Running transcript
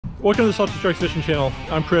Welcome to the Salty Strikes Fishing Channel.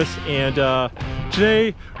 I'm Chris, and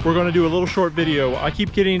today we're going to do a little short video. I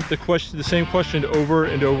keep getting the same question over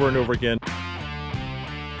and over and over again.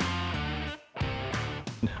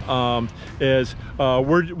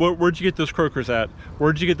 Where'd you get those croakers at?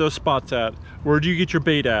 Where'd you get those spots at? Where'd you get your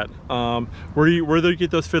bait at? Where do you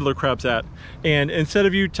get those fiddler crabs at? And instead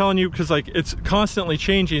of you telling you, because like it's constantly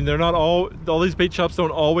changing, they're not all these bait shops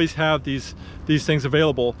don't always have these things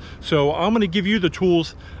available. So I'm going to give you the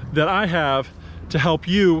tools that I have to help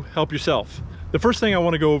you help yourself. The first thing I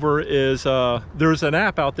want to go over is there's an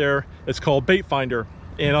app out there. It's called Bait Finder,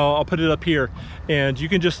 and I'll put it up here, and you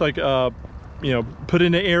can just like put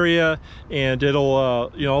in the area, and it'll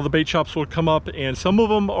all the bait shops will come up, and some of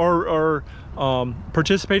them are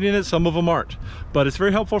participating in it, some of them aren't, but it's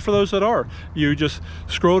very helpful for those that are. You just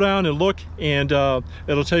scroll down and look, and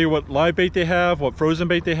it'll tell you what live bait they have, what frozen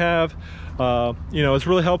bait they have. It's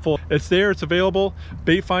really helpful. It's there, it's available.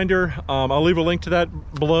 Bait Finder, I'll leave a link to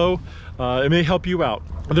that below. It may help you out.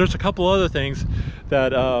 There's a couple other things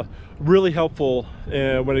that really helpful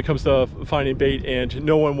when it comes to finding bait and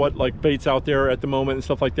knowing what like bait's out there at the moment and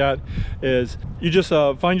stuff like that. Is you just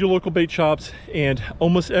find your local bait shops, and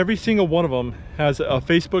almost every single one of them has a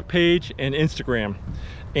Facebook page and Instagram.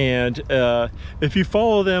 And if you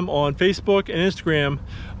follow them on Facebook and Instagram,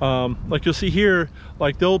 like you'll see here,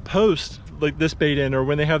 like they'll post like this bait in, or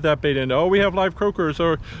when they have that bait in, oh, we have live croakers,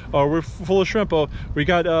 or we're full of shrimp, oh, we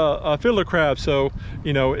got fiddler crabs. So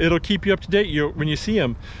it'll keep you up to date when you see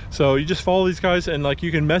them. So you just follow these guys, and like you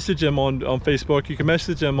can message them on Facebook, you can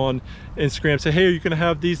message them on Instagram, say, hey, are you gonna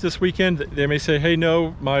have these this weekend? They may say, hey,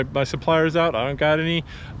 no, my supplier's out, I don't got any.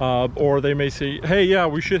 Or they may say, hey, yeah,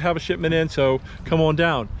 we should have a shipment in, so come on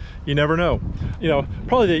down. You never know.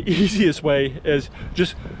 Probably the easiest way is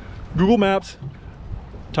just Google Maps,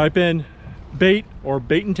 type in bait or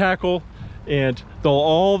bait and tackle, and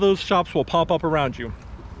all those shops will pop up around you,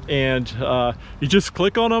 and you just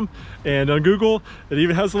click on them. And on Google, it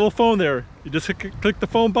even has a little phone there. You just click the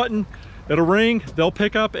phone button, it'll ring, they'll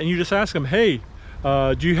pick up, and you just ask them, hey,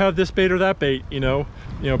 do you have this bait or that bait?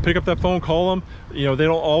 Pick up that phone, call them. They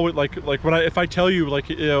don't always like when if I tell you,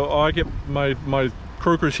 like, oh, I get my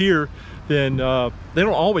croakers here, then they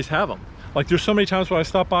don't always have them. Like there's so many times when I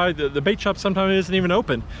stop by, the bait shop sometimes isn't even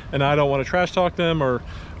open, and I don't want to trash talk them or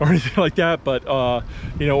anything like that. But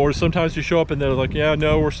or sometimes you show up and they're like, yeah,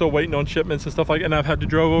 no, we're still waiting on shipments and stuff like that, and I've had to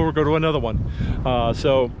drove over, go to another one.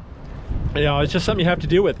 So it's just something you have to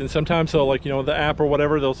deal with. And sometimes they'll the app or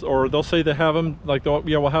whatever, they'll say they have them, like,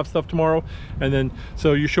 yeah, we'll have stuff tomorrow, and then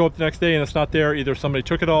so you show up the next day and it's not there. Either somebody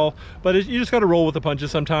took it all, but you just got to roll with the punches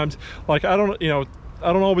sometimes. Like I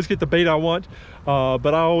don't always get the bait I want,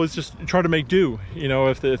 but I always just try to make do.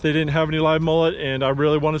 If they didn't have any live mullet and I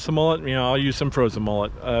really wanted some mullet, I'll use some frozen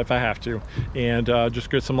mullet if I have to, and just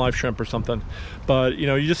get some live shrimp or something. But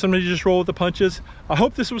sometimes you just roll with the punches. I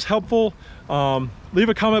hope this was helpful. Leave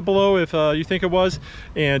a comment below if you think it was,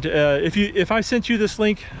 and if I sent you this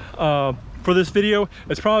link for this video,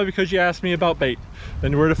 it's probably because you asked me about bait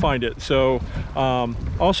and where to find it. So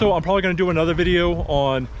also, I'm probably going to do another video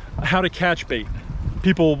on how to catch bait.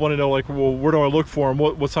 People want to know, like, well, where do I look for them?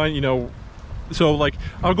 What sign, so like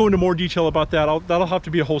I'll go into more detail about that. That'll have to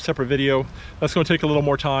be a whole separate video. That's going to take a little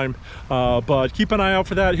more time, but keep an eye out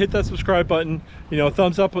for that. Hit that subscribe button,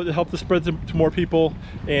 thumbs up would help this spread to more people,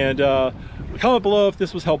 and comment below if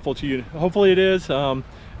this was helpful to you. Hopefully it is. Some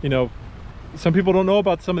people don't know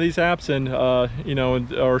about some of these apps, and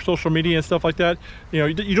or social media and stuff like that.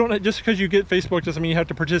 You don't, just because you get Facebook doesn't mean you have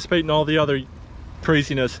to participate in all the other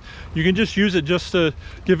craziness. You can just use it just to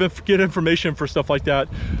get information for stuff like that.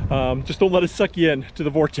 Just don't let it suck you in to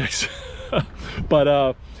the vortex.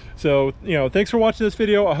 But so thanks for watching this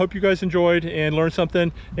video. I hope you guys enjoyed and learned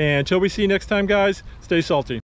something, and until we see you next time, guys, stay salty.